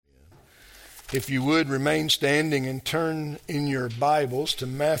If you would, remain standing and turn in your Bibles to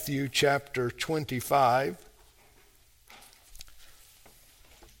Matthew chapter 25.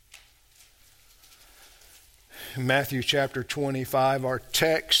 Matthew chapter 25, our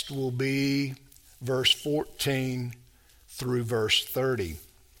text will be verse 14 through verse 30.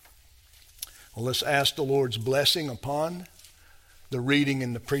 Well, let's ask the Lord's blessing upon the reading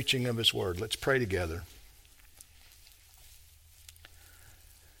and the preaching of His Word. Let's pray together.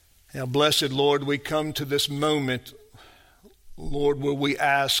 Now, blessed Lord, we come to this moment, Lord, where we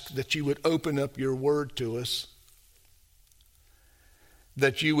ask that you would open up your word to us,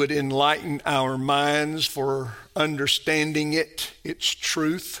 that you would enlighten our minds for understanding it, its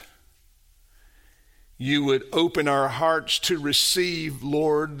truth. You would open our hearts to receive,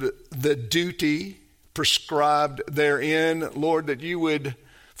 Lord, the duty prescribed therein. Lord, that you would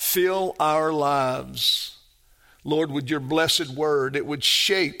fill our lives, Lord, with your blessed word. It would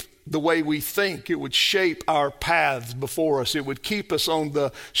shape the way we think. It would shape our paths before us. It would keep us on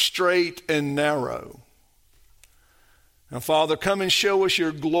the straight and narrow. Now, Father, come and show us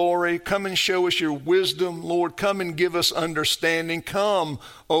your glory. Come and show us your wisdom. Lord, come and give us understanding. Come,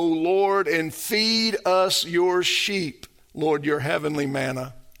 O Lord, and feed us your sheep, Lord, your heavenly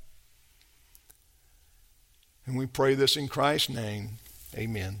manna. And we pray this in Christ's name.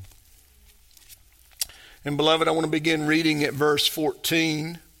 Amen. And beloved, I want to begin reading at verse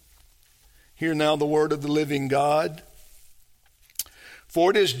 14. Hear now the word of the living God. For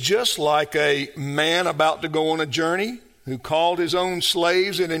it is just like a man about to go on a journey, who called his own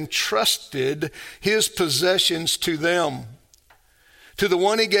slaves and entrusted his possessions to them. To the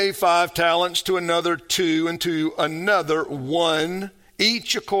one he gave 5 talents, to another 2, and to another 1,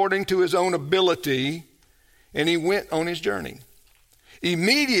 each according to his own ability, and he went on his journey.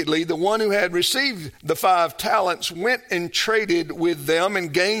 Immediately, the one who had received the 5 talents went and traded with them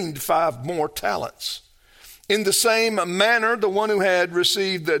and gained 5 more talents. In the same manner, the one who had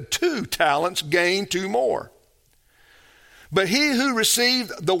received the 2 talents gained 2 more. But he who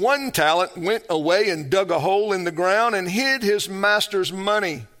received the 1 talent went away and dug a hole in the ground and hid his master's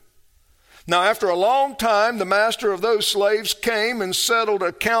money. Now, after a long time, the master of those slaves came and settled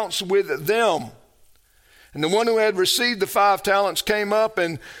accounts with them. And the one who had received the 5 talents came up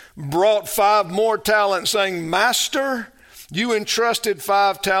and brought 5 more talents, saying, Master, you entrusted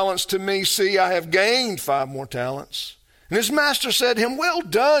 5 talents to me. See, I have gained 5 more talents. And his master said to him, Well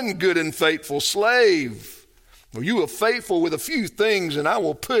done, good and faithful slave. Well, you are faithful with a few things, and I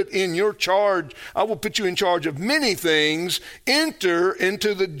will put you in charge of many things. Enter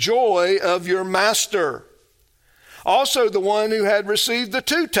into the joy of your master. Also, the one who had received the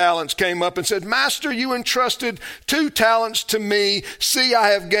 2 talents came up and said, Master, you entrusted 2 talents to me. See, I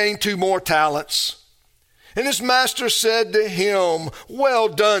have gained 2 more talents. And his master said to him, Well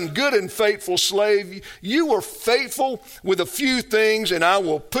done, good and faithful slave. You were faithful with a few things, and I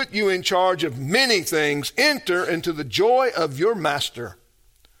will put you in charge of many things. Enter into the joy of your master.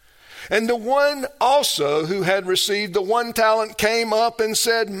 And the one also who had received the 1 talent came up and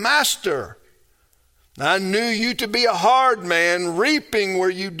said, Master, I knew you to be a hard man, reaping where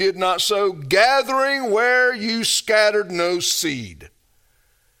you did not sow, gathering where you scattered no seed.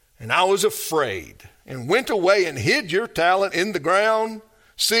 And I was afraid, and went away and hid your talent in the ground.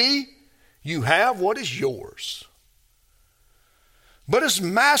 See, you have what is yours. But his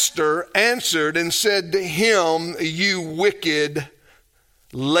master answered and said to him, You wicked,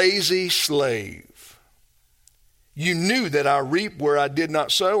 lazy slave. You knew that I reap where I did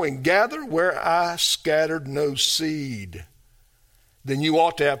not sow and gather where I scattered no seed. Then you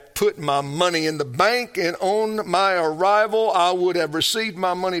ought to have put my money in the bank, and on my arrival I would have received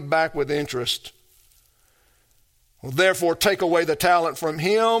my money back with interest. Well, therefore, take away the talent from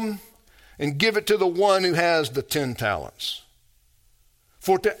him and give it to the one who has the 10 talents.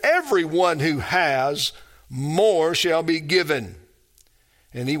 For to everyone who has, more shall be given,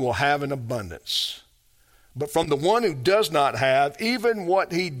 and he will have an abundance. But from the one who does not have, even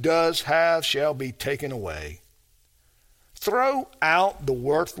what he does have shall be taken away. Throw out the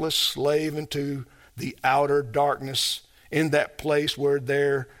worthless slave into the outer darkness, in that place where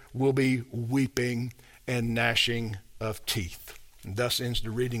there will be weeping and gnashing of teeth. And thus ends the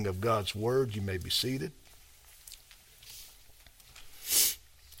reading of God's word. You may be seated.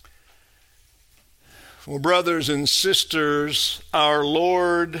 Well, brothers and sisters, our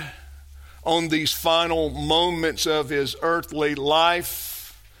Lord, on these final moments of his earthly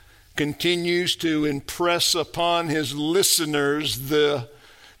life, continues to impress upon his listeners the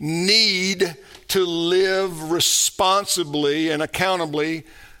need to live responsibly and accountably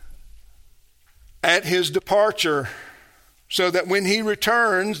at his departure, so that when he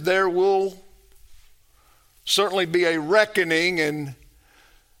returns, there will certainly be a reckoning,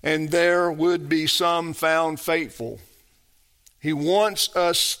 and there would be some found faithful. He wants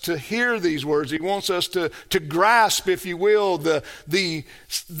us to hear these words. He wants us to grasp, if you will, the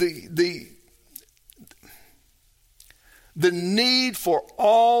need for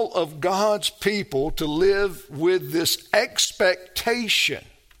all of God's people to live with this expectation.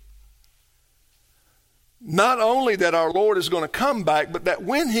 Not only that our Lord is going to come back, but that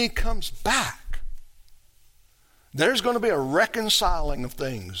when he comes back, there's going to be a reconciling of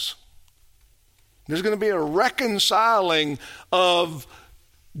things. There's going to be a reconciling of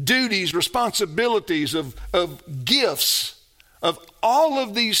duties, responsibilities, of gifts, of all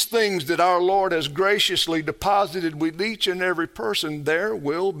of these things that our Lord has graciously deposited with each and every person. There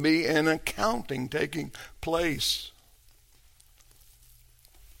will be an accounting taking place.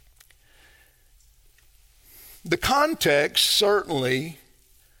 The context certainly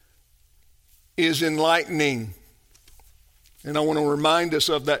is enlightening. And I want to remind us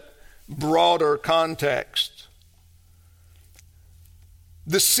of that broader context.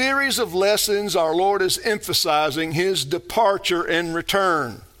 The series of lessons our Lord is emphasizing his departure and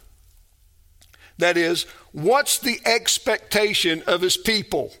return. That is, what's the expectation of his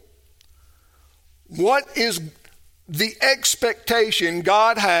people? What is the expectation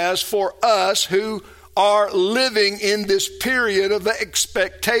God has for us who are living in this period of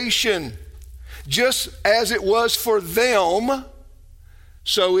expectation? Just as it was for them,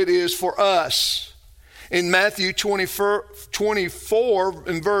 so it is for us. In Matthew 24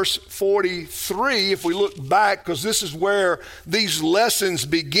 in verse 43, if we look back, because this is where these lessons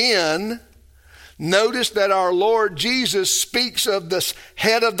begin, notice that our Lord Jesus speaks of this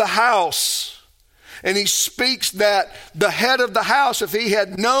head of the house. And he speaks that the head of the house, if he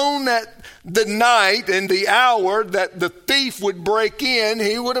had known that the night and the hour that the thief would break in,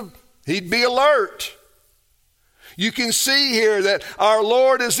 he'd be alert. You can see here that our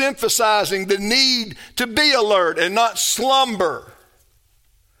Lord is emphasizing the need to be alert and not slumber.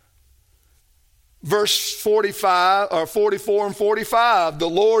 Verse 45 or 44 and 45, the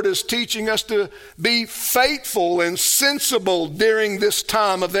Lord is teaching us to be faithful and sensible during this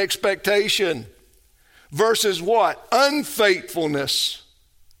time of expectation. Versus what? Unfaithfulness,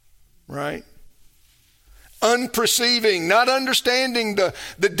 right? Unperceiving, not understanding the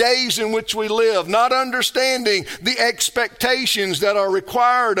days in which we live, not understanding the expectations that are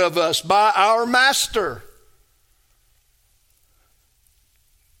required of us by our Master.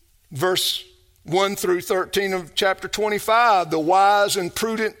 Verse 1 through 13 of chapter 25, the wise and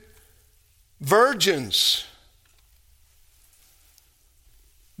prudent virgins,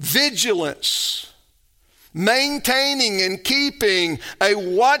 vigilance, maintaining and keeping a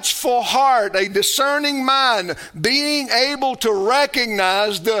watchful heart, a discerning mind, being able to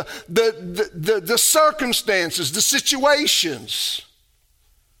recognize the circumstances, the situations,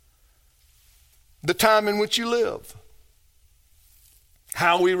 the time in which you live,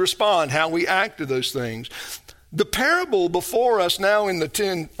 how we respond, how we act to those things. The parable before us now in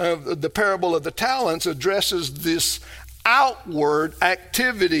the parable of the talents addresses this outward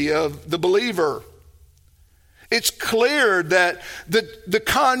activity of the believer. It's clear that the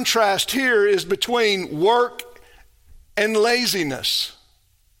contrast here is between work and laziness.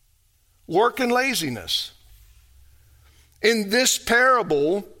 Work and laziness. In this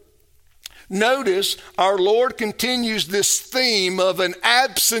parable, notice our Lord continues this theme of an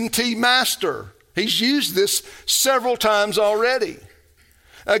absentee master. He's used this several times already.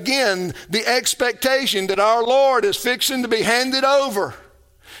 Again, the expectation that our Lord is fixing to be handed over.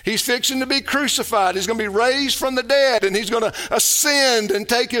 He's fixing to be crucified. He's going to be raised from the dead, and he's going to ascend and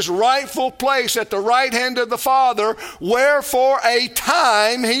take his rightful place at the right hand of the Father, where for a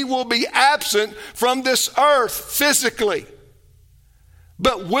time he will be absent from this earth physically.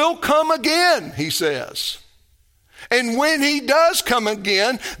 But will come again, he says. And when he does come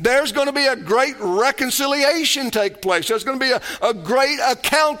again, there's going to be a great reconciliation take place. There's going to be a great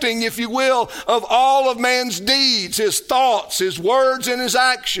accounting, if you will, of all of man's deeds, his thoughts, his words, and his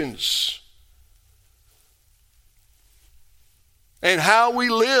actions. And how we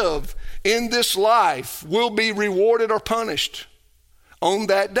live in this life will be rewarded or punished on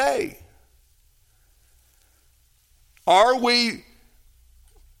that day. Are we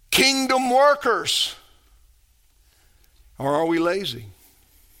kingdom workers? Or are we lazy?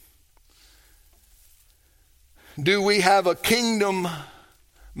 Do we have a kingdom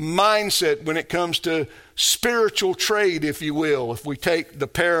mindset when it comes to spiritual trade, if you will? If we take the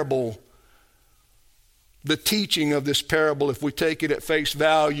parable, the teaching of this parable, if we take it at face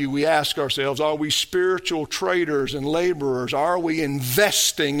value, we ask ourselves, are we spiritual traders and laborers? Are we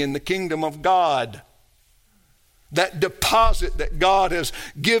investing in the kingdom of God? that deposit that God has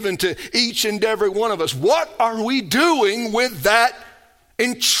given to each and every one of us. What are we doing with that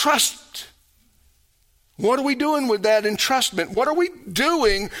entrust? What are we doing with that entrustment? What are we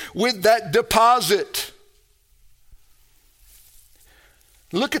doing with that deposit?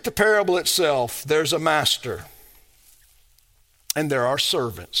 Look at the parable itself. There's a master, and there are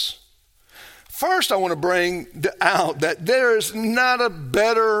servants. First, I want to bring out that there is not a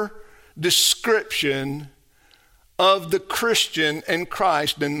better description of the Christian and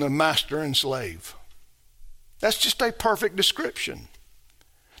Christ than the master and slave. That's just a perfect description.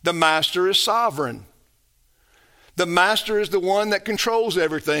 The master is sovereign. The master is the one that controls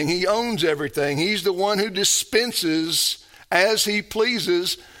everything. He owns everything. He's the one who dispenses as he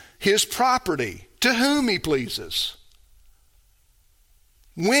pleases his property, to whom he pleases,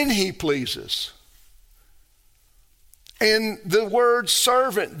 when he pleases. And the word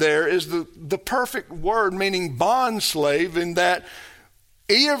servant there is the perfect word, meaning bond slave, in that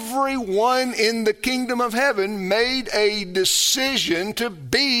everyone in the kingdom of heaven made a decision to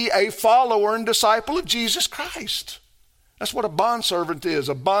be a follower and disciple of Jesus Christ. That's what a bondservant is.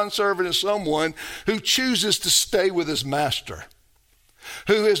 A bondservant is someone who chooses to stay with his master,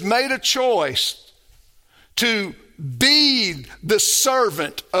 who has made a choice to be the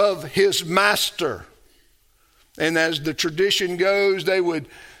servant of his master. And as the tradition goes, the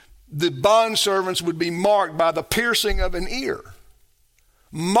bondservants would be marked by the piercing of an ear,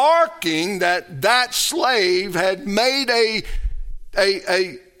 marking that slave had made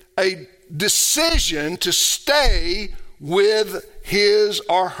a decision to stay with his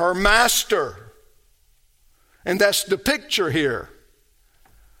or her master. And that's the picture here.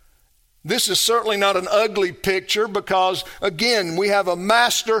 This is certainly not an ugly picture because, again, we have a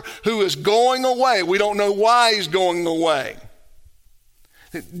master who is going away. We don't know why he's going away.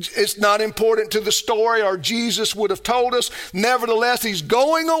 It's not important to the story, or Jesus would have told us. Nevertheless, he's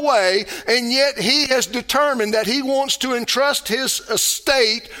going away, and yet he has determined that he wants to entrust his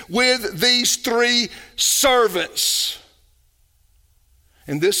estate with these three servants.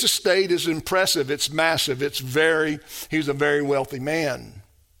 And this estate is impressive. It's massive. He's a very wealthy man.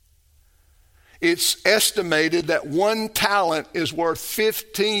 It's estimated that 1 talent is worth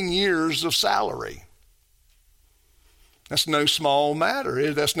 15 years of salary. That's no small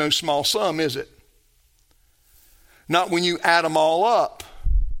matter. That's no small sum, is it? Not when you add them all up.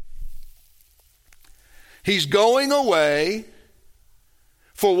 He's going away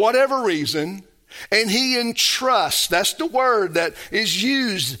for whatever reason, and he entrusts. That's the word that is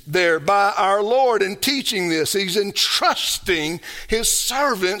used there by our Lord in teaching this. He's entrusting his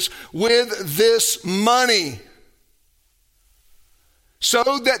servants with this money, so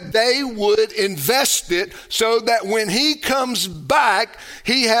that they would invest it, so that when he comes back,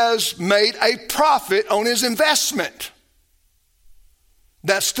 he has made a profit on his investment.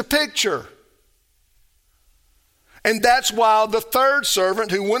 That's the picture. And that's why the third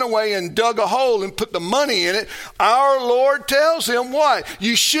servant who went away and dug a hole and put the money in it, our Lord tells him what?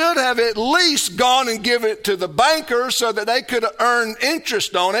 You should have at least gone and given it to the bankers so that they could earn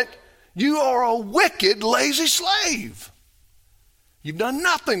interest on it. You are a wicked, lazy slave. You've done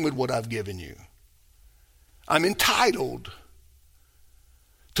nothing with what I've given you. I'm entitled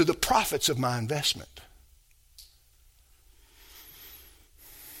to the profits of my investment.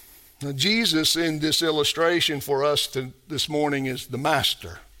 Now, Jesus in this illustration for us this morning is the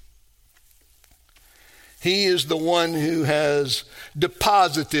master. He is the one who has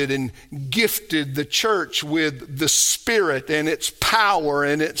deposited and gifted the church with the Spirit and its power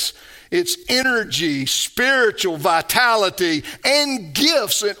and its energy, spiritual vitality, and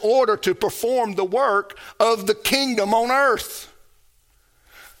gifts in order to perform the work of the kingdom on earth.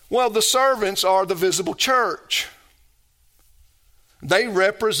 Well, the servants are the visible church. They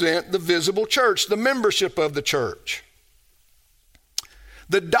represent the visible church, the membership of the church.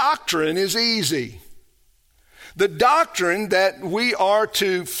 The doctrine is easy. The doctrine that we are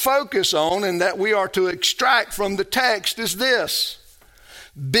to focus on and that we are to extract from the text is this: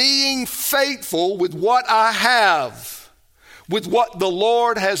 being faithful with what I have, with what the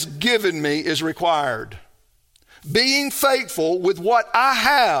Lord has given me, is required. Being faithful with what I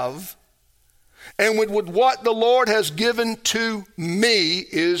have and with what the Lord has given to me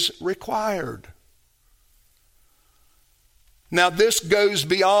is required. Now, this goes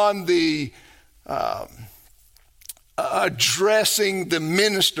beyond the addressing the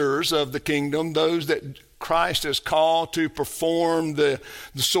ministers of the kingdom, those that Christ has called to perform the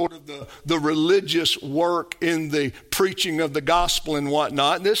religious work in the preaching of the gospel and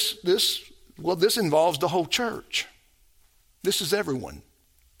whatnot. This involves the whole church. This is everyone.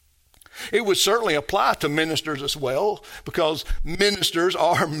 It would certainly apply to ministers as well, because ministers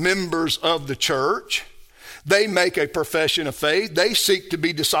are members of the church. They make a profession of faith. They seek to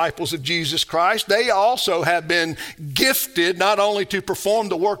be disciples of Jesus Christ. They also have been gifted not only to perform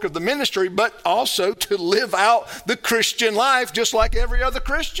the work of the ministry, but also to live out the Christian life just like every other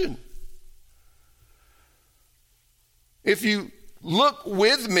Christian. If you look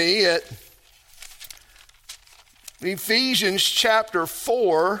with me at Ephesians chapter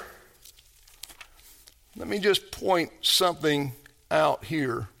 4, let me just point something out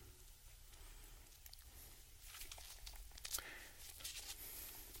here.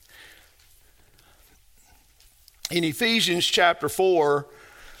 In Ephesians chapter 4,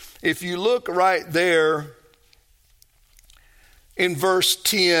 if you look right there in verse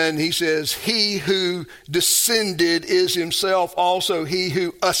 10, he says, he who descended is himself also he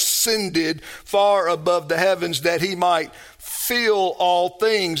who ascended far above the heavens, that he might fill all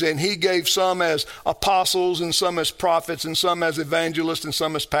things. And he gave some as apostles, and some as prophets, and some as evangelists, and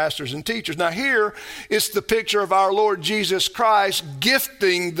some as pastors and teachers. Now here is the picture of our Lord Jesus Christ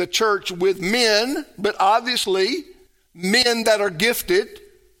gifting the church with men, but obviously men that are gifted,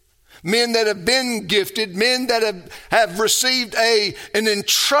 men that have been gifted, men that have received an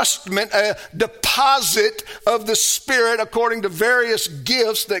entrustment, a deposit of the Spirit according to various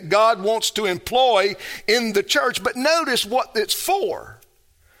gifts that God wants to employ in the church. But notice what it's for.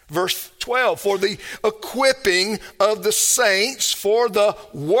 Verse 12, for the equipping of the saints for the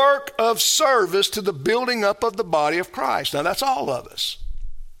work of service to the building up of the body of Christ. Now that's all of us.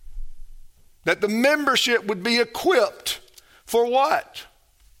 That the membership would be equipped for what?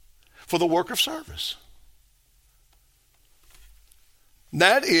 For the work of service.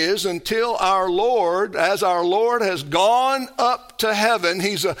 That is until our Lord, as our Lord has gone up to heaven,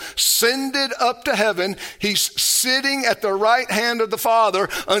 he's ascended up to heaven, he's sitting at the right hand of the Father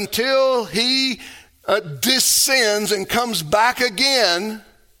until he descends and comes back again.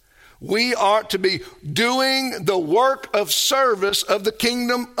 We are to be doing the work of service of the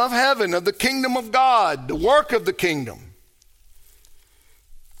kingdom of heaven, of the kingdom of God, the work of the kingdom.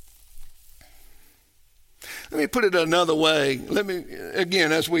 Let me put it another way.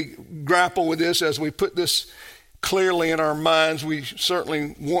 Again, as we grapple with this, as we put this clearly in our minds, we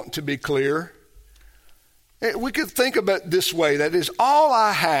certainly want to be clear. We could think about it this way, that is all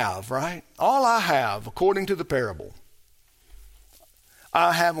I have, right? All I have, according to the parable,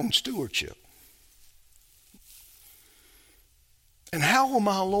 I have on stewardship. And how will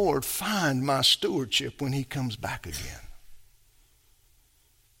my Lord find my stewardship when he comes back again?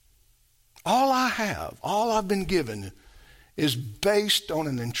 All I have, all I've been given is based on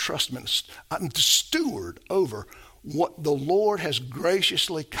an entrustment. I'm the steward over what the Lord has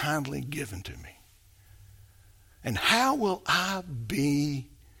graciously, kindly given to me. And how will I be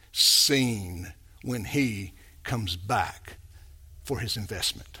seen when he comes back for his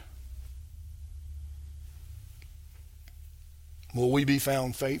investment? Will we be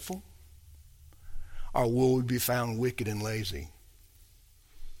found faithful? Or will we be found wicked and lazy?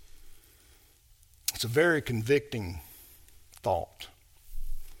 It's a very convicting thought.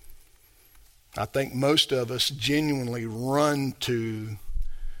 I think most of us genuinely run to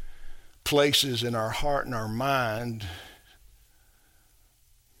places in our heart and our mind,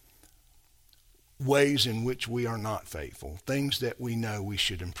 ways in which we are not faithful, things that we know we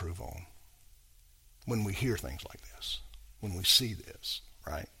should improve on when we hear things like this, when we see this,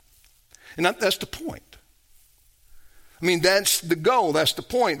 right? And that's the point. I mean, that's the goal. That's the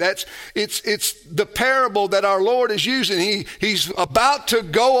point. It's the parable that our Lord is using. He's about to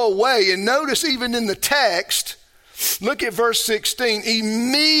go away. And notice even in the text, look at verse 16.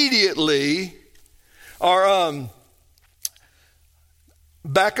 Immediately, or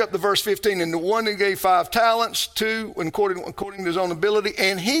back up to verse 15. And the one who gave 5 talents, 2 according to his own ability,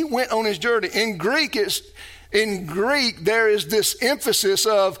 and he went on his journey. In Greek, there is this emphasis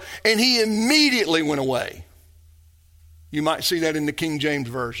of, and he immediately went away. You might see that in the King James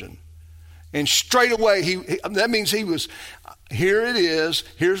Version. And straight away, that means he was, here it is,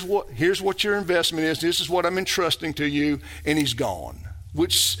 here's what your investment is, this is what I'm entrusting to you, and he's gone.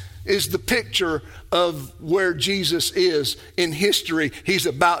 Which is the picture of where Jesus is in history. He's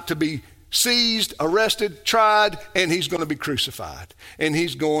about to be seized, arrested, tried, and he's going to be crucified. And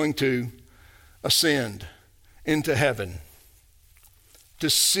he's going to ascend into heaven to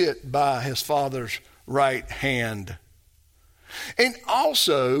sit by his Father's right hand. And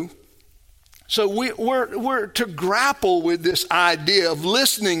also, so we're to grapple with this idea of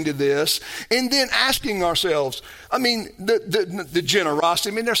listening to this and then asking ourselves, I mean, the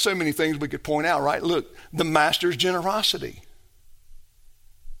generosity. I mean, there's so many things we could point out, right? Look, the master's generosity.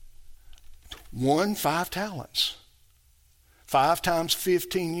 One, 5 talents. 5 times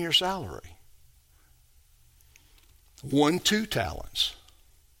 15-year salary. One, 2 talents.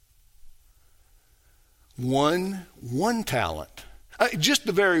 One talent. Just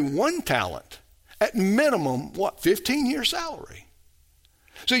the very 1 talent. At minimum, 15-year salary.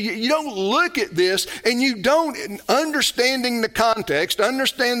 So you don't look at this and you don't, understanding the context,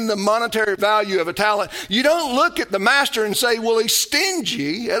 understanding the monetary value of a talent, you don't look at the master and say, well, he's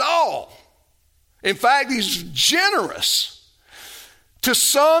stingy at all. In fact, he's generous. To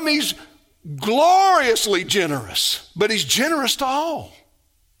some, he's gloriously generous, but he's generous to all.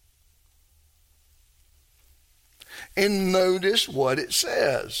 And notice what it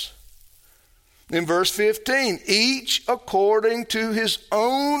says. In verse 15, each according to his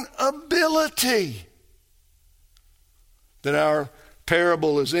own ability. That our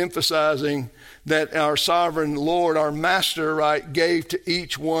parable is emphasizing that our sovereign Lord, our master, right, gave to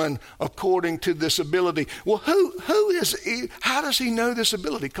each one according to this ability. Well, who is he? How does he know this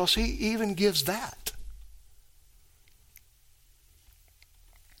ability? Because he even gives that.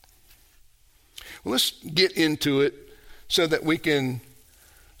 Well, let's get into it so that we can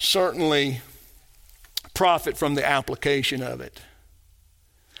certainly profit from the application of it.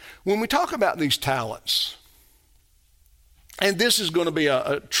 When we talk about these talents, and this is going to be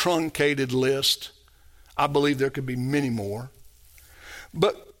a truncated list. I believe there could be many more.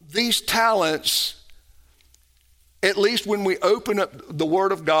 But these talents, at least when we open up the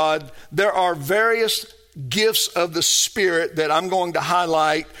Word of God, there are various gifts of the Spirit that I'm going to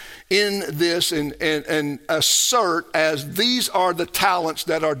highlight in this and assert as these are the talents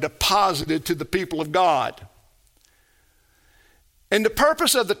that are deposited to the people of God. And the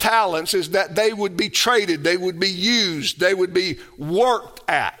purpose of the talents is that they would be traded, they would be used, they would be worked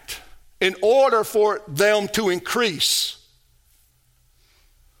at in order for them to increase.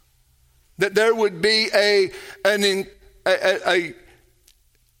 That there would be a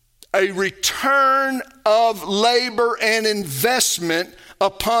return of labor and investment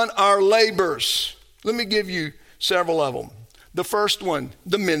upon our labors. Let me give you several of them. The first one,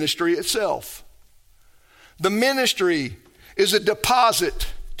 the ministry itself. The ministry is a deposit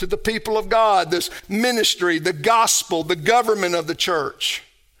to the people of God. This ministry, the gospel, the government of the church,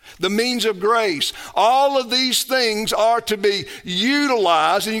 the means of grace. All of these things are to be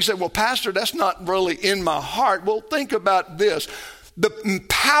utilized. And you say, well, Pastor, that's not really in my heart. Well, think about this. The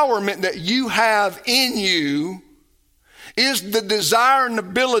empowerment that you have in you is the desire and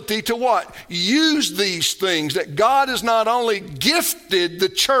ability to what? Use these things. That God has not only gifted the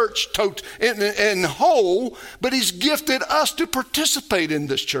church in whole, but he's gifted us to participate in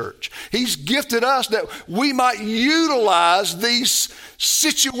this church. He's gifted us that we might utilize these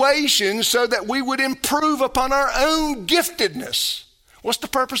situations so that we would improve upon our own giftedness. What's the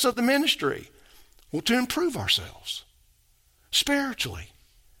purpose of the ministry? Well, to improve ourselves spiritually,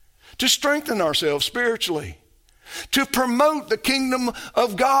 to strengthen ourselves spiritually, to promote the kingdom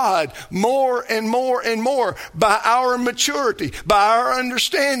of God more and more and more by our maturity, by our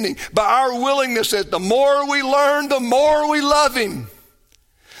understanding, by our willingness that the more we learn, the more we love him.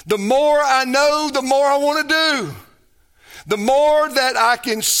 The more I know, the more I want to do. The more that I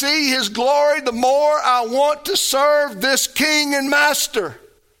can see his glory, the more I want to serve this King and Master.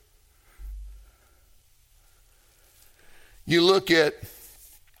 You look at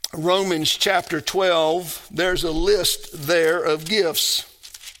Romans chapter 12, there's a list there of gifts.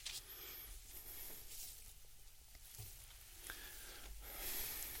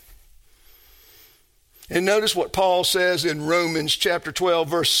 And notice what Paul says in Romans chapter 12,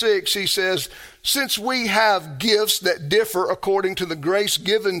 verse 6. He says, since we have gifts that differ according to the grace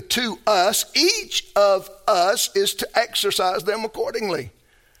given to us, each of us is to exercise them accordingly.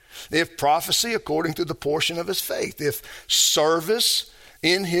 If prophecy, according to the portion of his faith. If service,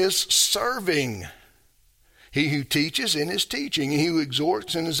 in his serving. He who teaches in his teaching. He who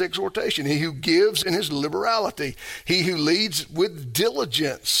exhorts in his exhortation. He who gives in his liberality. He who leads with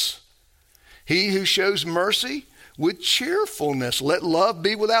diligence. He who shows mercy with cheerfulness. Let love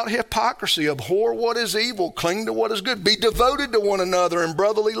be without hypocrisy. Abhor what is evil. Cling to what is good. Be devoted to one another in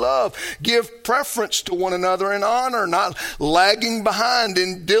brotherly love. Give preference to one another in honor, not lagging behind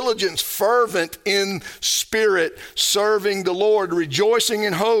in diligence, fervent in spirit, serving the Lord, rejoicing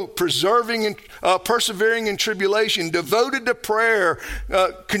in hope, persevering in tribulation, devoted to prayer,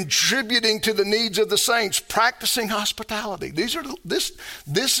 contributing to the needs of the saints, practicing hospitality.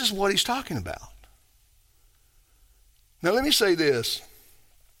 This is what he's talking about. Now, let me say this.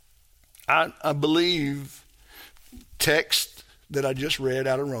 I believe text that I just read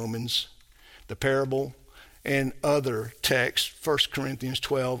out of Romans, the parable, and other texts, 1 Corinthians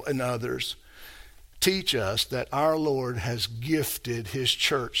 12 and others, teach us that our Lord has gifted his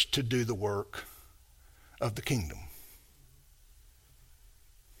church to do the work of the kingdom.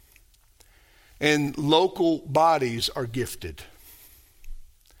 And local bodies are gifted.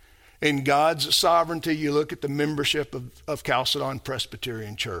 In God's sovereignty, you look at the membership of Chalcedon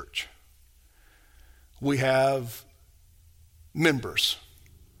Presbyterian Church. We have members.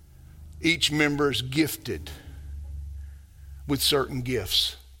 Each member is gifted with certain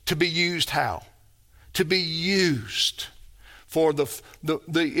gifts. To be used how? To be used for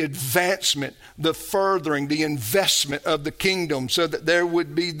the advancement, the furthering, the investment of the kingdom, so that there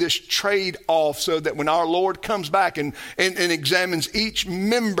would be this trade-off, so that when our Lord comes back and examines each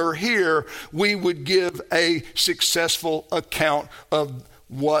member here, we would give a successful account of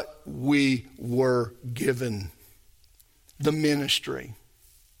what we were given. The ministry.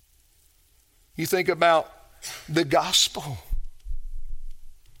 You think about the gospel.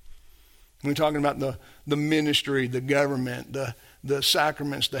 We're talking about the ministry, the government, the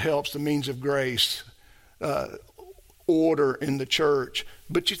sacraments, the helps, the means of grace, order in the church.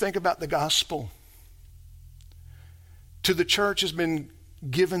 But you think about the gospel. To the church has been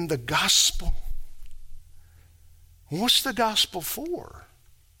given the gospel. What's the gospel for?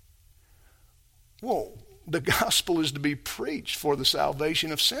 Well, the gospel is to be preached for the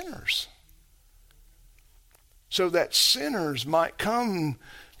salvation of sinners, so that sinners might come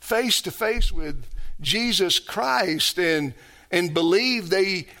face to face with Jesus Christ and believe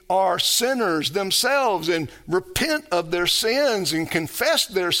they are sinners themselves and repent of their sins and confess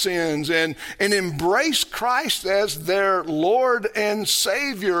their sins and embrace Christ as their Lord and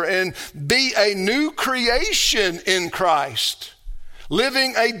Savior and be a new creation in Christ,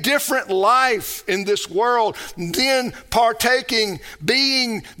 living a different life in this world, then partaking,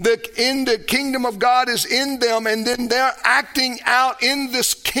 being in the kingdom of God is in them, and then they're acting out in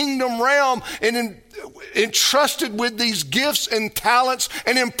this kingdom realm and entrusted with these gifts and talents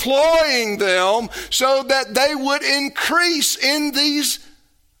and employing them so that they would increase in these,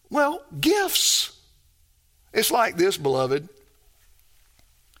 gifts. It's like this, beloved.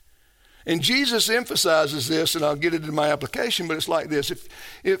 And Jesus emphasizes this, and I'll get it in my application, but it's like this.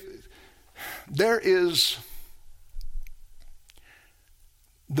 If there is,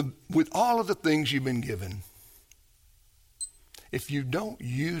 with all of the things you've been given, if you don't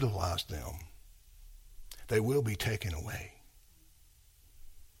utilize them, they will be taken away.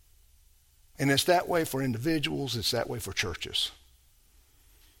 And it's that way for individuals, it's that way for churches.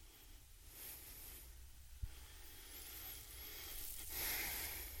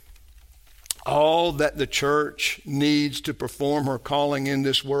 All that the church needs to perform her calling in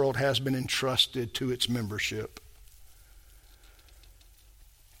this world has been entrusted to its membership.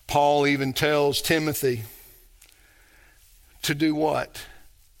 Paul even tells Timothy to do what?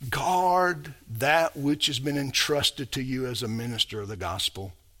 Guard that which has been entrusted to you as a minister of the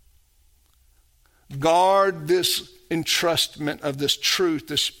gospel. Guard this entrustment of this truth,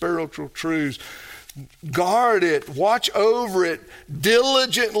 this spiritual truths. Guard it, watch over it,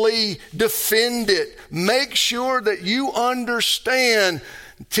 diligently defend it. Make sure that you understand,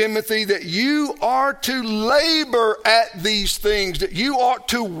 Timothy, that you are to labor at these things, that you ought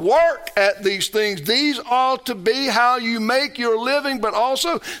to work at these things. These ought to be how you make your living, but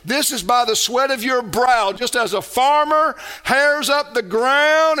also this is by the sweat of your brow. Just as a farmer hairs up the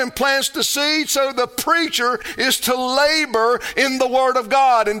ground and plants the seed, so the preacher is to labor in the word of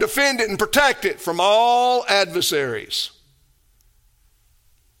God and defend it and protect it from all adversaries.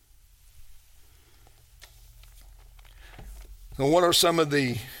 So what are some of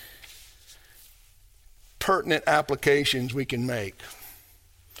the pertinent applications we can make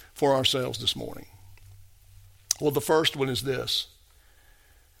for ourselves this morning? Well, the first one is this: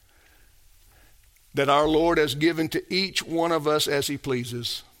 that our Lord has given to each one of us as he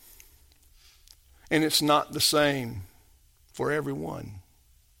pleases. And it's not the same for everyone.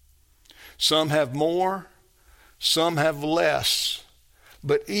 Some have more, some have less,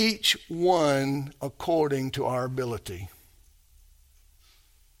 but each one according to our ability.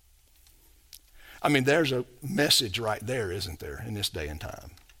 I mean, there's a message right there, isn't there, in this day and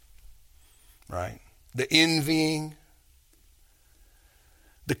time? Right? The envying,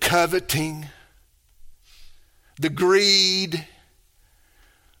 the coveting, the greed,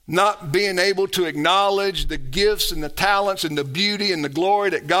 not being able to acknowledge the gifts and the talents and the beauty and the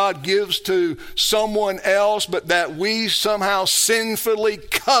glory that God gives to someone else, but that we somehow sinfully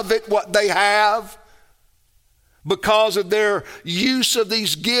covet what they have. Because of their use of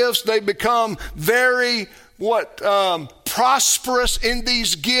these gifts, they become very prosperous in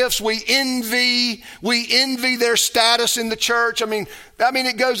these gifts. We envy their status in the church. I mean,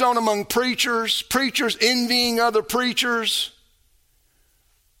 it goes on among preachers envying other preachers.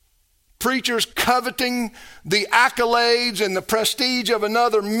 Preachers coveting the accolades and the prestige of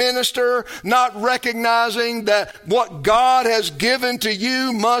another minister, not recognizing that what God has given to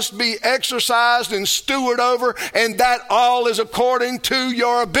you must be exercised and stewarded over, and that all is according to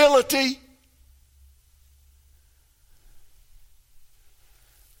your ability.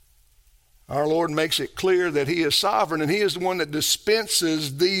 Our Lord makes it clear that He is sovereign, and He is the one that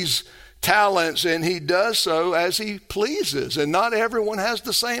dispenses these talents, and He does so as He pleases, and not everyone has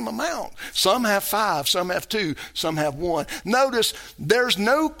the same amount. Some have 5, some have 2, some have 1. Notice there's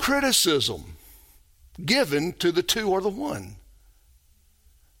no criticism given to the 2 or the 1.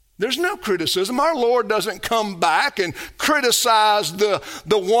 There's no criticism. Our Lord doesn't come back and criticize the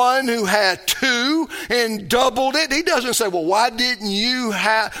one who had 2 and doubled it. He doesn't say, well, why didn't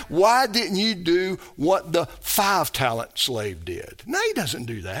you do what the 5 talent slave did? No, He doesn't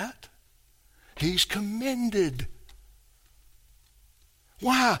do that. He's commended.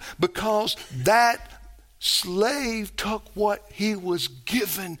 Why? Because that slave took what he was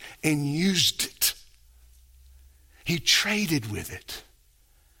given and used it. He traded with it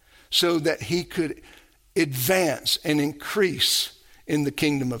so that he could advance and increase in the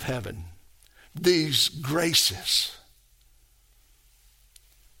kingdom of heaven. These graces.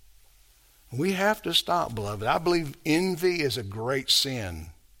 We have to stop, beloved. I believe envy is a great sin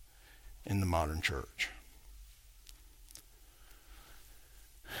in the modern church.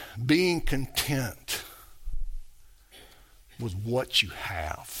 Being content with what you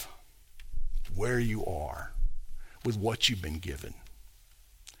have, where you are, with what you've been given.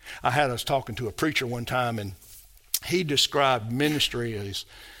 I was talking to a preacher one time, and he described ministry as,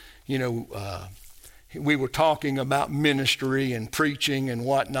 we were talking about ministry and preaching and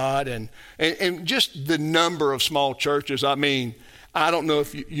whatnot, and just the number of small churches. I mean, I don't know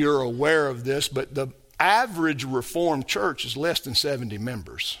if you're aware of this, but the average Reformed church is less than 70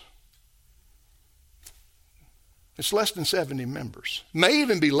 members. It's less than 70 members. May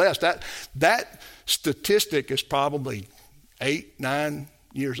even be less. That statistic is probably 8, 9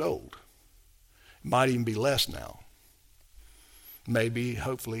 years old. It might even be less now. Maybe,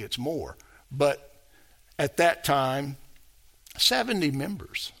 hopefully it's more. But at that time, 70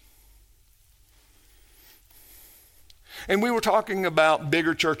 members. And we were talking about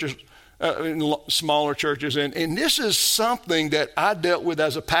bigger churches, smaller churches, and this is something that I dealt with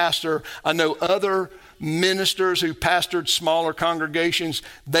as a pastor. I know other ministers who pastored smaller congregations,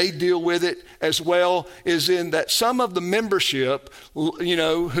 they deal with it as well, is in that some of the membership,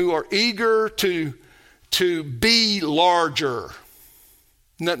 who are eager to be larger.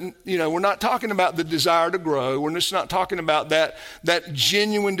 We're not talking about the desire to grow. We're just not talking about that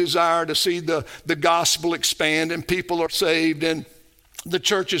genuine desire to see the gospel expand and people are saved and the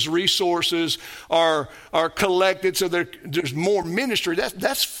church's resources are collected so there's more ministry.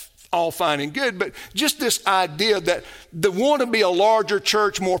 That's all fine and good, but just this idea that they want to be a larger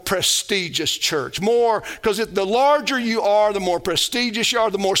church, more prestigious church, more, because the larger you are, the more prestigious you are,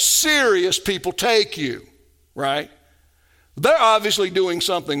 the more serious people take you, right? They're obviously doing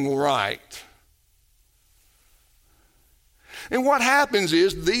something right. And what happens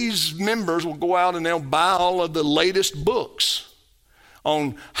is these members will go out and they'll buy all of the latest books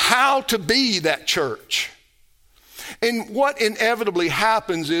on how to be that church. And what inevitably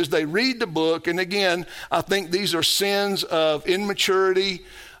happens is they read the book, and again, I think these are sins of immaturity,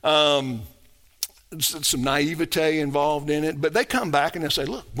 some naivete involved in it, but they come back and they say,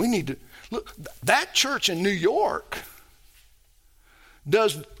 look, that church in New York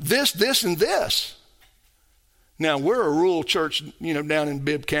does this, this, and this. Now, we're a rural church, down in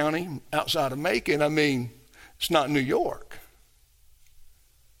Bibb County, outside of Macon. I mean, it's not New York.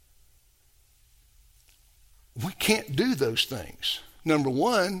 We can't do those things. Number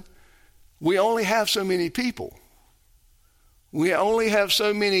one, we only have so many people. We only have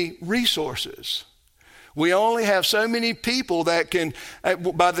so many resources. We only have so many people that can,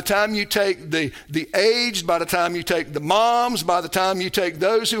 by the time you take the aged, by the time you take the moms, by the time you take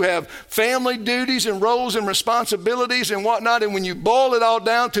those who have family duties and roles and responsibilities and whatnot, and when you boil it all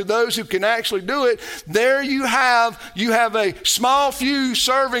down to those who can actually do it, there you have a small few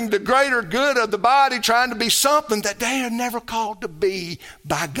serving the greater good of the body, trying to be something that they are never called to be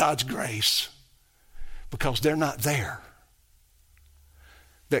by God's grace, because they're not there.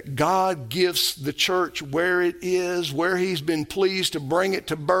 that God gives the church where it is, where he's been pleased to bring it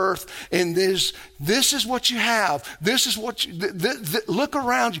to birth. And this is what you have. This is what you, look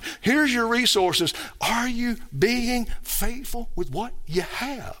around you. Here's your resources. Are you being faithful with what you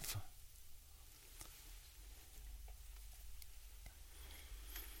have?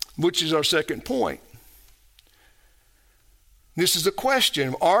 Which is our second point. This is a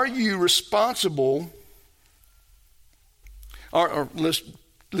question. Are you responsible? Or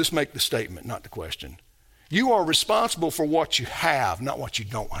let's make the statement, not the question. You are responsible for what you have, not what you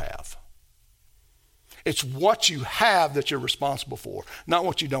don't have. It's what you have that you're responsible for, not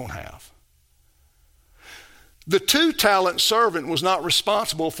what you don't have. The 2-talent servant was not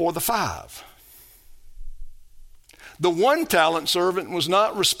responsible for the 5. The 1-talent servant was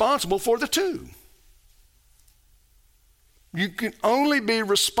not responsible for the 2. You can only be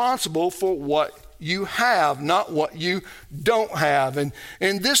responsible for what you have, not what you don't have. And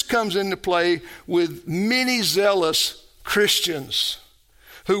this comes into play with many zealous Christians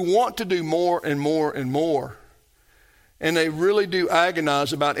who want to do more and more and more. And they really do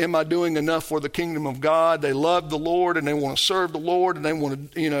agonize about, am I doing enough for the kingdom of God? They love the Lord and they want to serve the Lord and they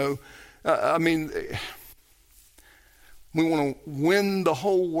want to, we want to win the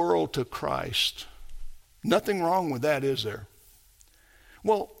whole world to Christ. Nothing wrong with that, is there?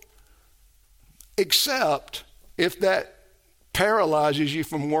 Well, except if that paralyzes you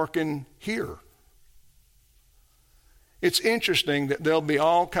from working here. It's interesting that there'll be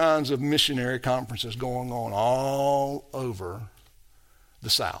all kinds of missionary conferences going on all over the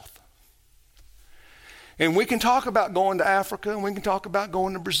South. And we can talk about going to Africa, and we can talk about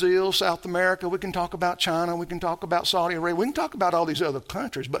going to Brazil, South America, we can talk about China, we can talk about Saudi Arabia, we can talk about all these other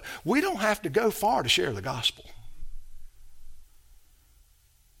countries, but we don't have to go far to share the gospel.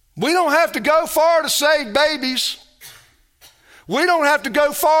 We don't have to go far to save babies. We don't have to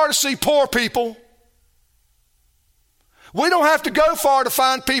go far to see poor people. We don't have to go far to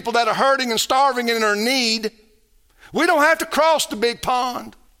find people that are hurting and starving and are in need. We don't have to cross the big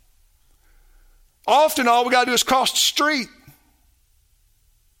pond. Often all we got to do is cross the street.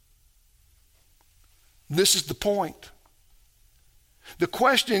 This is the point. The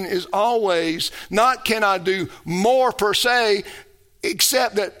question is always not can I do more per se,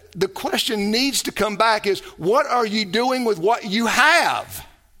 except that the question needs to come back is what are you doing with what you have?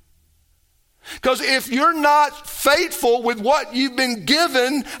 Because if you're not faithful with what you've been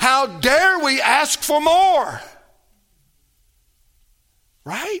given, how dare we ask for more?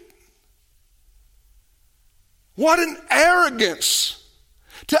 Right? What an arrogance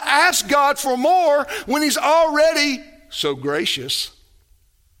to ask God for more when he's already so gracious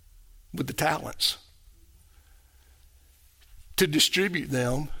with the talents to distribute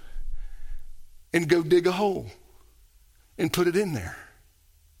them and go dig a hole and put it in there.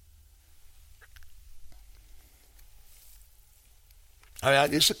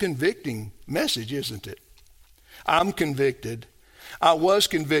 It's a convicting message, isn't it? I'm convicted. I was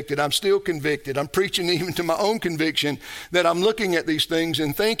convicted. I'm still convicted. I'm preaching even to my own conviction that I'm looking at these things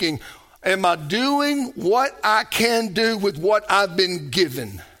and thinking, am I doing what I can do with what I've been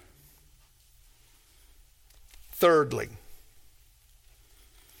given? Thirdly,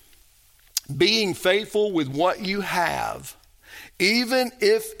 being faithful with what you have, even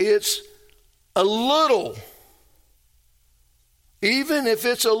if it's a little,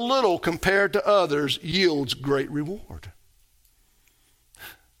 compared to others, yields great reward.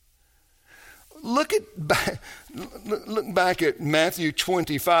 Look back at Matthew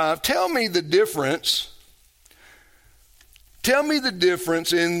 25. Tell me the difference. Tell me the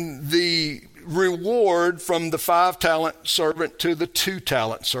difference in the reward from the 5-talent servant to the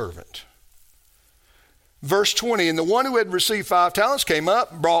 2-talent servant. Verse 20, and the one who had received 5 talents came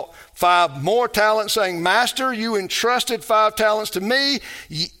up, brought 5 more talents, saying, Master, you entrusted 5 talents to me.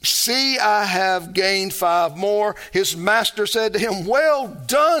 See, I have gained 5 more. His master said to him, well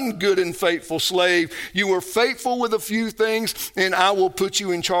done, good and faithful slave. You were faithful with a few things, and I will put you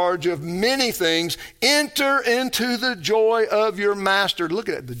in charge of many things. Enter into the joy of your master. Look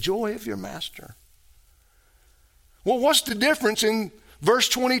at it, the joy of your master. Well, what's the difference in Verse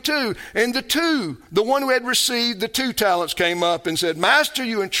 22, and the one who had received the 2 talents came up and said, Master,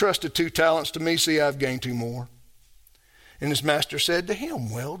 you entrusted 2 talents to me. See, I've gained 2 more. And his master said to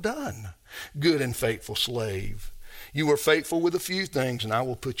him, well done, good and faithful slave. You were faithful with a few things, and I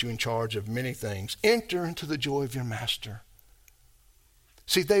will put you in charge of many things. Enter into the joy of your master.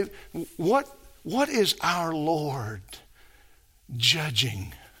 See, what is our Lord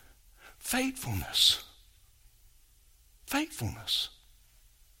judging? Faithfulness. Faithfulness.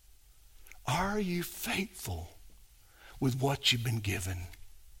 Are you faithful with what you've been given?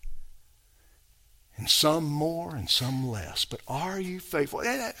 And some more and some less. But are you faithful?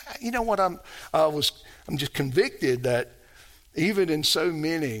 And you know what? I'm just convicted that even in so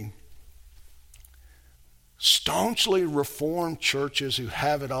many staunchly reformed churches who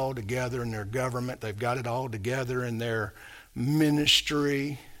have it all together in their government, they've got it all together in their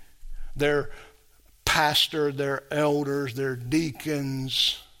ministry, their pastor, their elders, their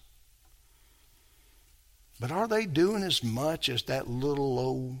deacons. But are they doing as much as that little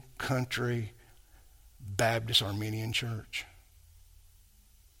old country Baptist Armenian church?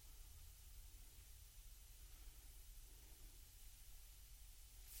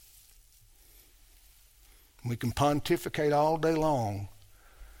 We can pontificate all day long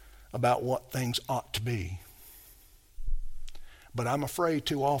about what things ought to be. But I'm afraid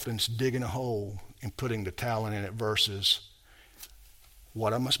too often it's digging a hole and putting the talent in it versus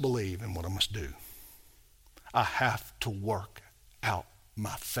what I must believe and what I must do. I have to work out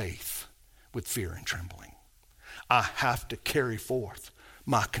my faith with fear and trembling. I have to carry forth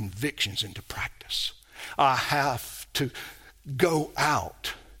my convictions into practice. I have to go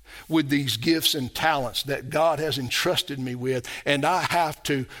out with these gifts and talents that God has entrusted me with, and I have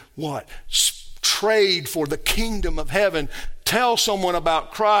to what? Trade for the kingdom of heaven, tell someone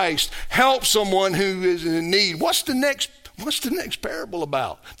about Christ, help someone who is in need. What's the next parable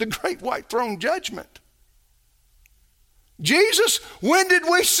about? The great white throne judgment. Jesus, when did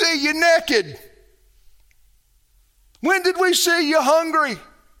we see you naked? When did we see you hungry?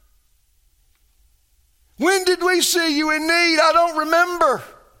 When did we see you in need? I don't remember.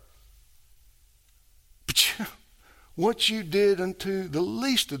 But what you did unto the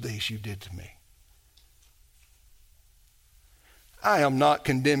least of these, you did to me. I am not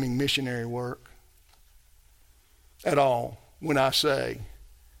condemning missionary work at all when I say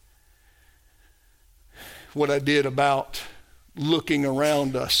what I did about looking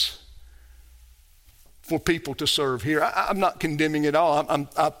around us for people to serve here. I'm not condemning it all.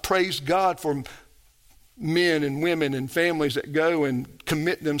 I praise God for men and women and families that go and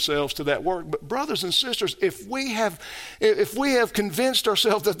commit themselves to that work. But brothers and sisters, if we have convinced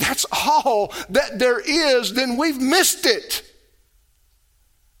ourselves that that's all that there is, then we've missed it.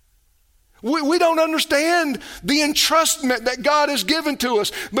 We don't understand the entrustment that God has given to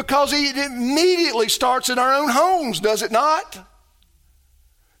us, because it immediately starts in our own homes, does it not?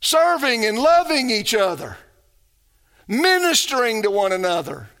 Serving and loving each other, ministering to one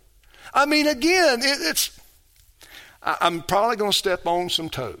another. I mean, again, I'm probably going to step on some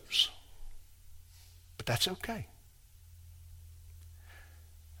toes, but that's okay.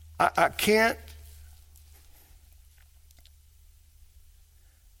 I can't.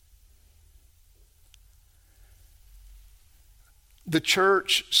 The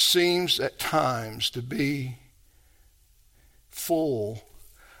church seems at times to be full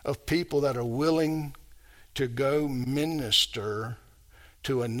of people that are willing to go minister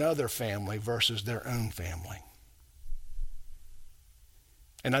to another family versus their own family.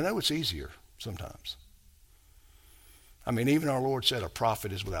 And I know it's easier sometimes. I mean, even our Lord said a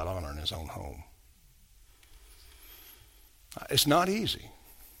prophet is without honor in his own home. It's not easy.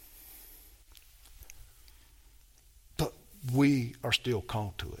 But we are still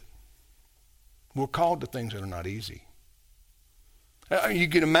called to it. We're called to things that are not easy. You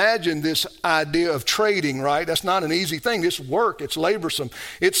can imagine this idea of trading, right? That's not an easy thing. It's work. It's laborsome.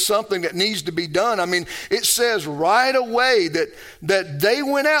 It's something that needs to be done. I mean, it says right away that they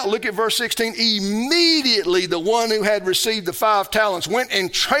went out. Look at verse 16. Immediately the one who had received the 5 talents went and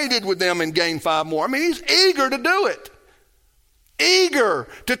traded with them and gained 5 more. I mean, he's eager to do it. Eager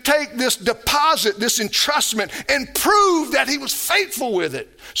to take this deposit, this entrustment, and prove that he was faithful with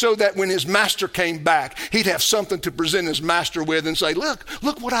it, so that when his master came back, he'd have something to present his master with and say, look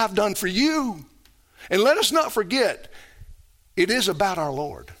what I've done for you. And let us not forget, it is about our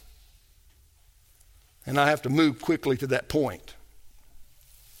Lord. And I have to move quickly to that point.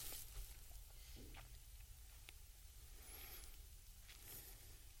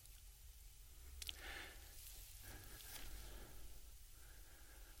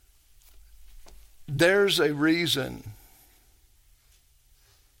 There's a reason.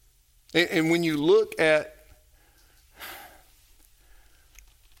 And when you look at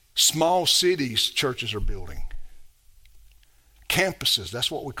small cities, churches are building. Campuses,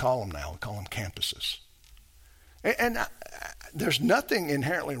 that's what we call them now. We call them campuses. And there's nothing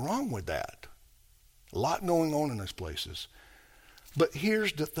inherently wrong with that. A lot going on in those places. But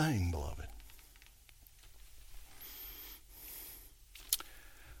here's the thing, beloved.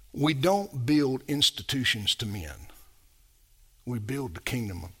 We don't build institutions to men. We build the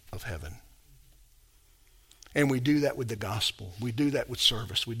kingdom of heaven. And we do that with the gospel. We do that with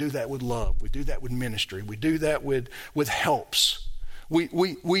service. We do that with love. We do that with ministry. We do that with helps.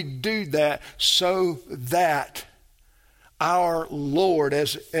 We do that so that our Lord,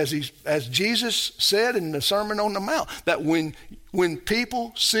 as Jesus said in the Sermon on the Mount, that when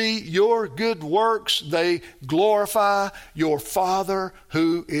people see your good works, they glorify your Father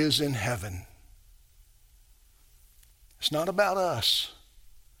who is in heaven. It's not about us.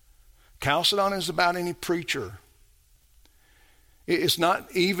 Chalcedon is about any preacher. It's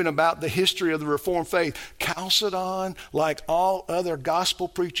not even about the history of the Reformed faith. Chalcedon, like all other gospel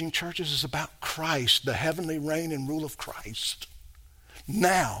preaching churches, is about Christ, the heavenly reign and rule of Christ.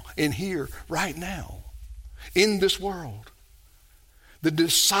 Now, in here, right now, in this world. The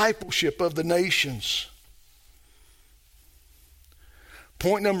discipleship of the nations.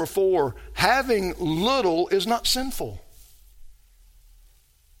 Point number 4, having little is not sinful.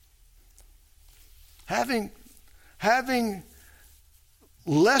 Having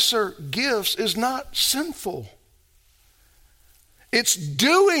lesser gifts is not sinful. It's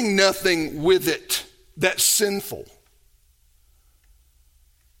doing nothing with it that's sinful.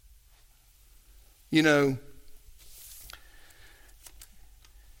 You know,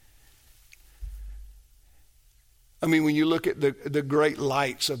 I mean, when you look at the great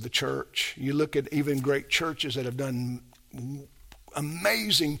lights of the church, you look at even great churches that have done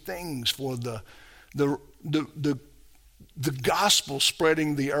amazing things for the gospel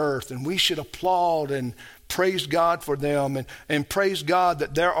spreading the earth, and we should applaud and praise God for them, and praise God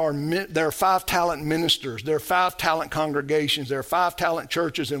that there are 5-talent ministers, there are 5-talent congregations, there are 5-talent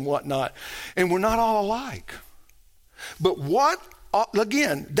churches and whatnot, and we're not all alike. But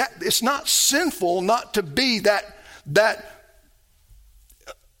again, that it's not sinful not to be that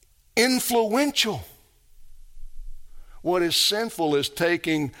influential. What is sinful is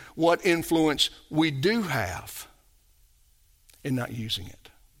taking what influence we do have and not using it.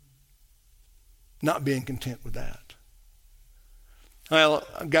 Not being content with that. Well,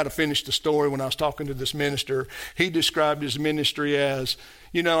 I've got to finish the story. When I was talking to this minister, he described his ministry as,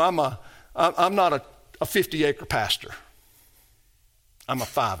 you know, I'm not a 50-acre pastor. I'm a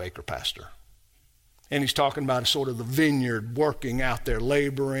 5-acre pastor. And he's talking about sort of the vineyard, working out there,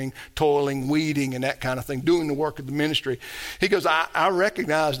 laboring, toiling, weeding, and that kind of thing, doing the work of the ministry. He goes, I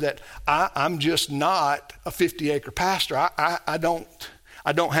recognize that I'm just not a 50-acre pastor. I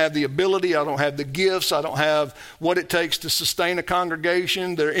don't have the ability. I don't have the gifts. I don't have what it takes to sustain a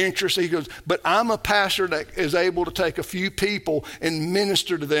congregation, their interests. He goes, but I'm a pastor that is able to take a few people and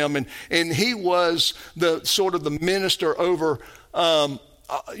minister to them. And he was the sort of the minister over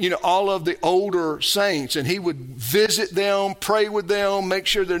all of the older saints, and he would visit them, pray with them, make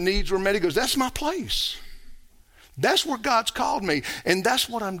sure their needs were met. He goes, that's my place. That's where God's called me, and that's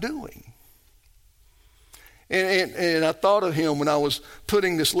what I'm doing. And I thought of him when I was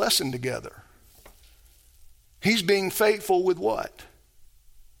putting this lesson together. He's being faithful with what?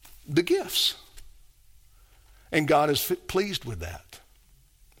 The gifts. And God is pleased with that.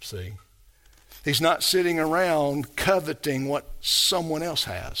 See? He's not sitting around coveting what someone else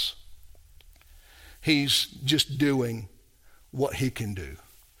has. He's just doing what he can do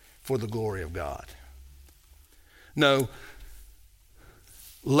for the glory of God. No,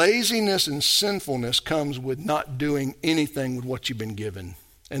 laziness and sinfulness comes with not doing anything with what you've been given.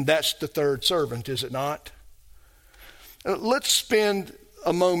 And that's the third servant, is it not? Let's spend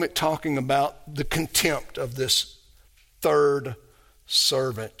a moment talking about the contempt of this third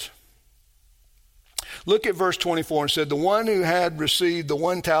servant. Look at verse 24 and said, the one who had received the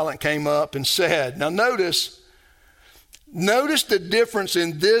 1 talent came up and said, now notice the difference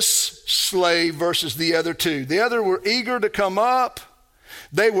in this slave versus the other two. The other were eager to come up.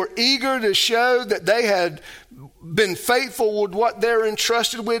 They were eager to show that they had been faithful with what they're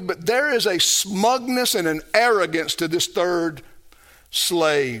entrusted with, but there is a smugness and an arrogance to this third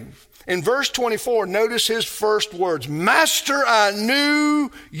slave. In verse 24, notice his first words. Master, I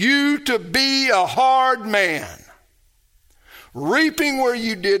knew you to be a hard man, reaping where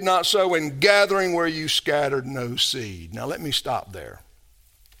you did not sow and gathering where you scattered no seed. Now let me stop there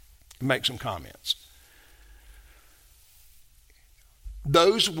and make some comments.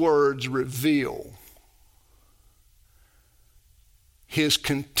 Those words reveal his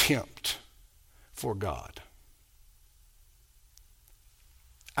contempt for God.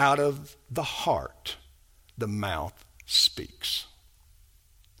 Out of the heart, the mouth speaks.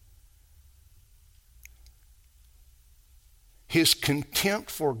 His contempt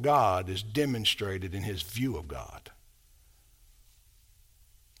for God is demonstrated in his view of God.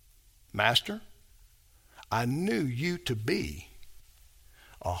 Master, I knew you to be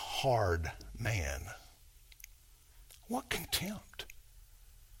a hard man. What contempt.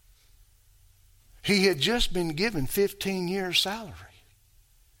 He had just been given 15 years' salary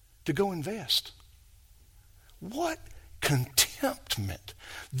to go invest. What contentment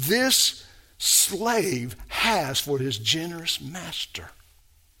this slave has for his generous master.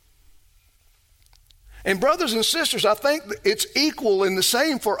 And brothers and sisters, I think it's equal and the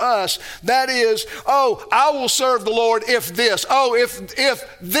same for us. That is, oh, I will serve the Lord if this. Oh, if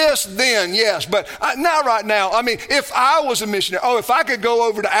this, then yes. But not right now. I mean, if I was a missionary, oh, if I could go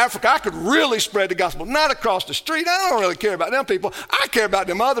over to Africa, I could really spread the gospel. Not across the street. I don't really care about them people. I care about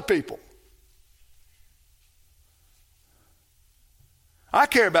them other people. I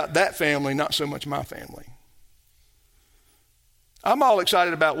care about that family, not so much my family. I'm all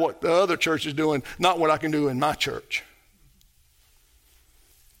excited about what the other church is doing, not what I can do in my church.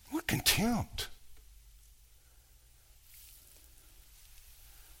 What contempt.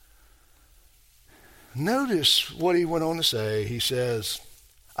 Notice what he went on to say. He says,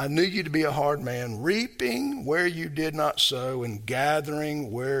 I knew you to be a hard man, reaping where you did not sow and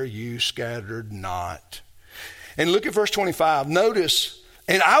gathering where you scattered not. And look at verse 25. Notice,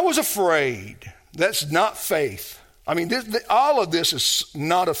 and I was afraid. That's not faith. I mean, all of this is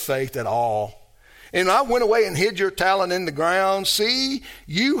not of faith at all. And I went away and hid your talent in the ground. See,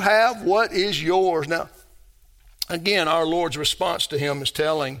 you have what is yours. Now, again, our Lord's response to him is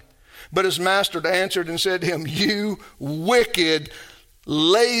telling. But his master answered and said to him, you wicked,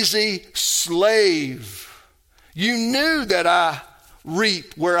 lazy slave. You knew that I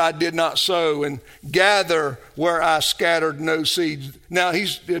reap where I did not sow and gather where I scattered no seed. Now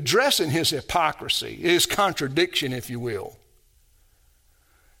he's addressing his hypocrisy, his contradiction, if you will.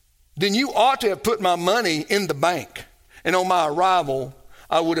 Then you ought to have put my money in the bank, and on my arrival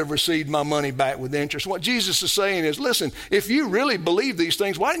I would have received my money back with interest. What Jesus is saying is, listen, if you really believe these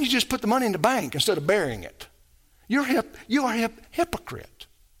things, why didn't you just put the money in the bank instead of burying it? You are a hypocrite.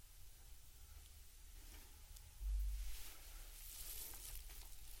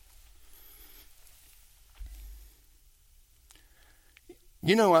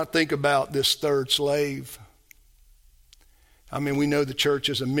 You know, I think about this third slave. I mean, we know the church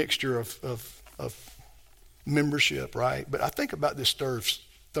is a mixture of membership, right? But I think about this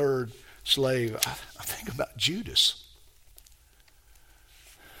third slave. I think about Judas.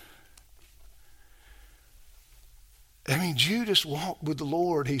 I mean, Judas walked with the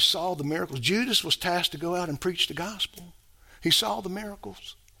Lord. He saw the miracles. Judas was tasked to go out and preach the gospel. He saw the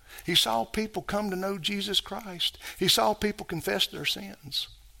miracles. He saw people come to know Jesus Christ. He saw people confess their sins.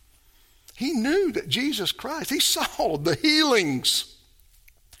 He knew that Jesus Christ, he saw the healings,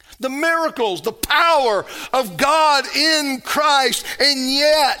 the miracles, the power of God in Christ, and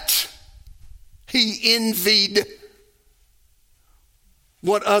yet he envied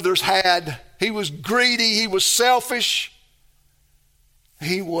what others had. He was greedy. He was selfish.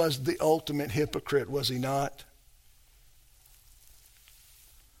 He was the ultimate hypocrite, was he not?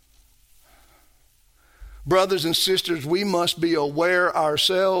 Brothers and sisters, we must be aware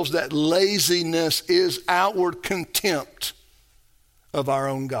ourselves that laziness is outward contempt of our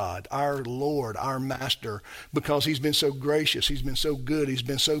own God, our Lord, our Master, because he's been so gracious, he's been so good, he's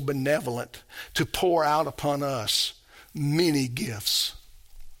been so benevolent to pour out upon us many gifts.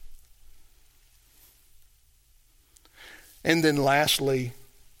 And then lastly,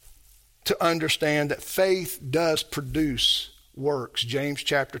 to understand that faith does produce works. James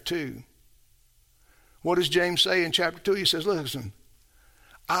chapter 2. What does James say in chapter 2? He says, listen,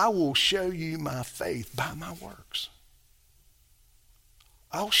 I will show you my faith by my works.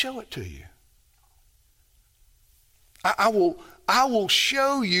 I'll show it to you. I will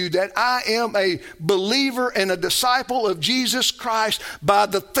show you that I am a believer and a disciple of Jesus Christ by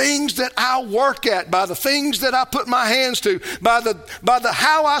the things that I work at, by the things that I put my hands to, by the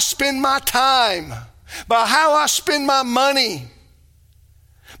how I spend my time, by how I spend my money,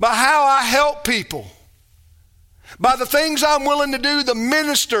 by how I help people. By the things I'm willing to do, the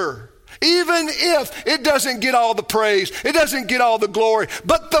minister, even if it doesn't get all the praise, it doesn't get all the glory,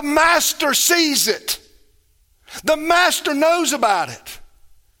 but the Master sees it. The Master knows about it.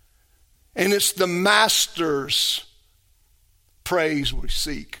 And it's the Master's praise we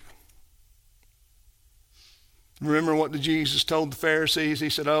seek. Remember what Jesus told the Pharisees? He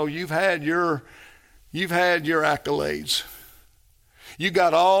said, oh, you've had your accolades. You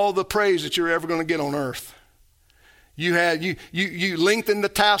got all the praise that you're ever going to get on earth. You lengthened the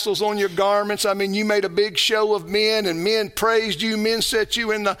tassels on your garments. I mean, you made a big show of men, and men praised you. Men set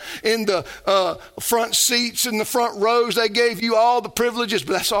you in the front seats, in the front rows. They gave you all the privileges,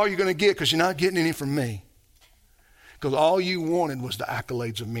 but that's all you're going to get because you're not getting any from me. Because all you wanted was the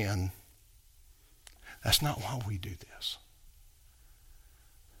accolades of men. That's not why we do this.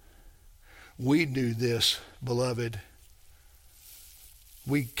 We do this, beloved.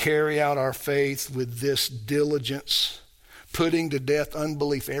 We carry out our faith with this diligence, putting to death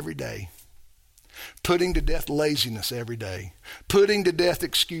unbelief every day, putting to death laziness every day, putting to death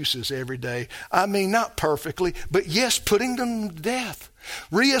excuses every day. I mean, not perfectly, but yes, putting them to death.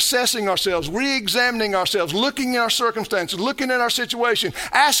 Reassessing ourselves, re-examining ourselves, looking at our circumstances, looking at our situation,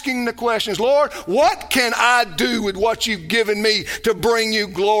 asking the questions, Lord, what can I do with what you've given me to bring you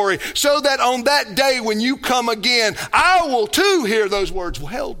glory? So that on that day when you come again, I will too hear those words,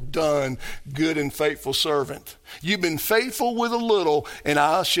 well done, good and faithful servant. You've been faithful with a little, and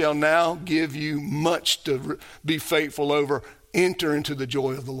I shall now give you much to be faithful over. Enter into the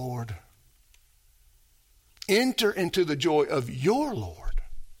joy of the Lord. Enter into the joy of your Lord.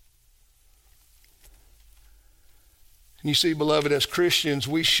 And you see, beloved, as Christians,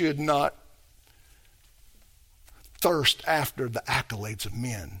 we should not thirst after the accolades of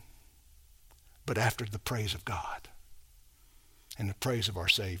men, but after the praise of God and the praise of our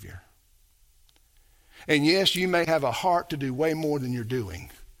Savior. And yes, you may have a heart to do way more than you're doing.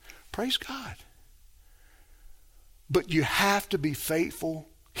 Praise God. But you have to be faithful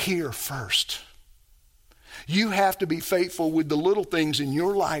here first. You have to be faithful with the little things in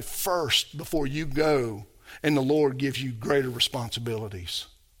your life first before you go and the Lord gives you greater responsibilities.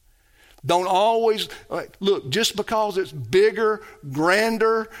 Don't always, look, just because it's bigger,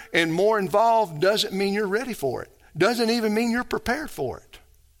 grander, and more involved doesn't mean you're ready for it. Doesn't even mean you're prepared for it.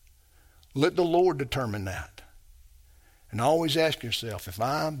 Let the Lord determine that. And always ask yourself, if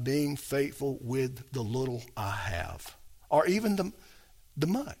I'm being faithful with the little I have, or even the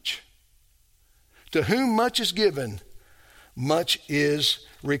much. To whom much is given, much is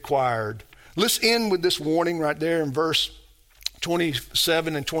required. Let's end with this warning right there in verse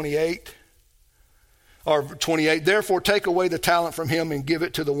 27 and 28. Or 28, therefore take away the talent from him and give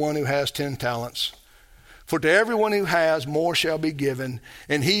it to the one who has 10 talents. For to everyone who has, more shall be given,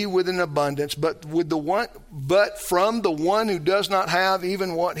 and he with an abundance. But from the one who does not have,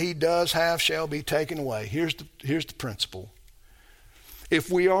 even what he does have shall be taken away. Here's the principle. If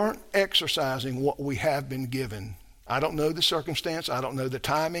we aren't exercising what we have been given, I don't know the circumstance, I don't know the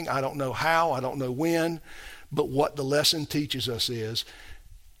timing, I don't know how, I don't know when, but what the lesson teaches us is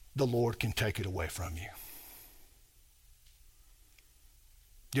the Lord can take it away from you.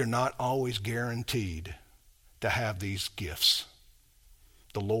 You're not always guaranteed to have these gifts.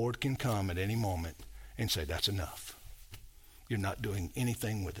 The Lord can come at any moment and say, that's enough. You're not doing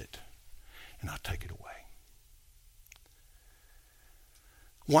anything with it, and I'll take it away.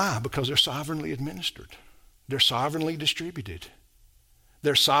 Why? Because they're sovereignly administered. They're sovereignly distributed.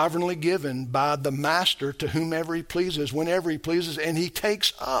 They're sovereignly given by the master to whomever he pleases, whenever he pleases, and he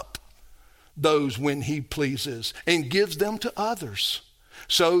takes up those when he pleases and gives them to others.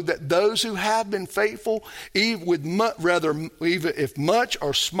 So that those who have been faithful, even if much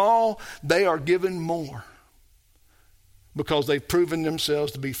or small, they are given more. Because they've proven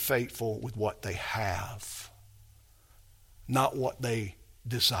themselves to be faithful with what they have. Not what they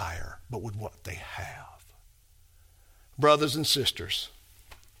desire, but with what they have. Brothers and sisters,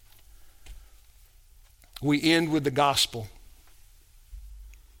 we end with the gospel.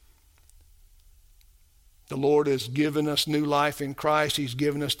 The Lord has given us new life in Christ. He's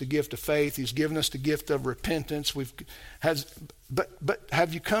given us the gift of faith. He's given us the gift of repentance. But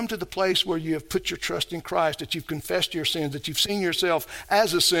have you come to the place where you have put your trust in Christ, that you've confessed your sins, that you've seen yourself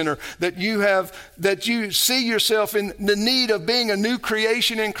as a sinner, that you see yourself in the need of being a new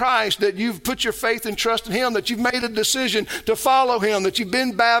creation in Christ, that you've put your faith and trust in Him, that you've made a decision to follow Him, that you've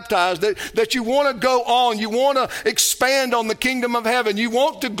been baptized, that you want to go on, you want to expand on the kingdom of heaven, you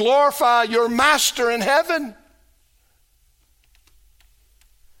want to glorify your Master in heaven.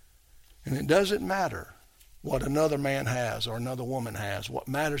 And it doesn't matter what another man has or another woman has. What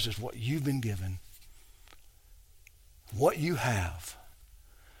matters is what you've been given. What you have.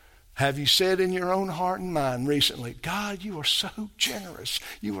 Have you said in your own heart and mind recently, God, you are so generous.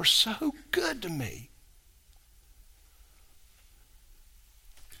 You are so good to me.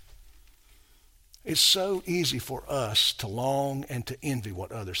 It's so easy for us to long and to envy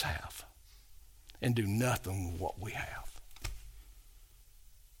what others have and do nothing with what we have.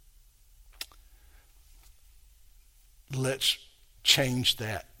 Let's change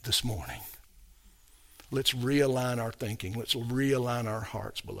that this morning. Let's realign our thinking. Let's realign our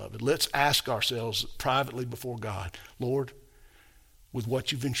hearts, beloved. Let's ask ourselves privately before God, Lord, with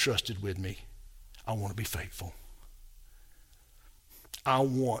what you've entrusted with me, I want to be faithful. I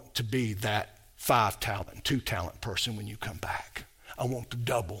want to be that 5-talent, 2-talent person when you come back. I want to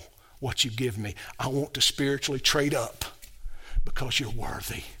double what you give me. I want to spiritually trade up because you're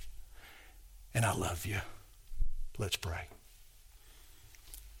worthy. And I love you. Let's pray.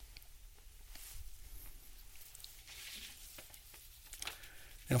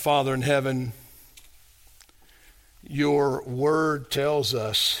 And Father in heaven, your word tells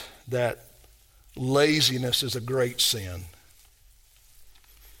us that laziness is a great sin.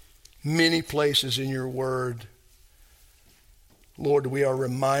 Many places in your word, Lord, we are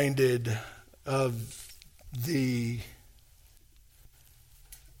reminded of the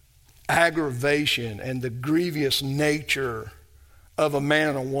aggravation and the grievous nature of a man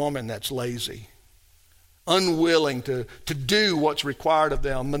and a woman that's lazy, unwilling to do what's required of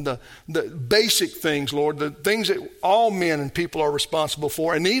them, and the basic things, Lord, the things that all men and people are responsible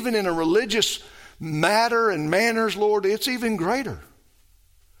for. And even in a religious matter and manners, Lord, it's even greater.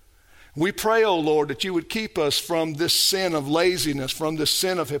 We pray, oh Lord, that you would keep us from this sin of laziness, from this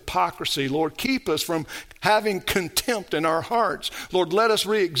sin of hypocrisy. Lord, keep us from having contempt in our hearts. Lord, let us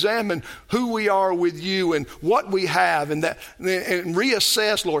re-examine who we are with you and what we have, and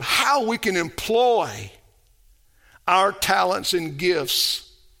reassess, Lord, how we can employ our talents and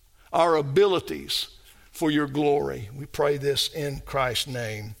gifts, our abilities for your glory. We pray this in Christ's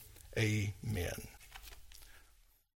name. Amen.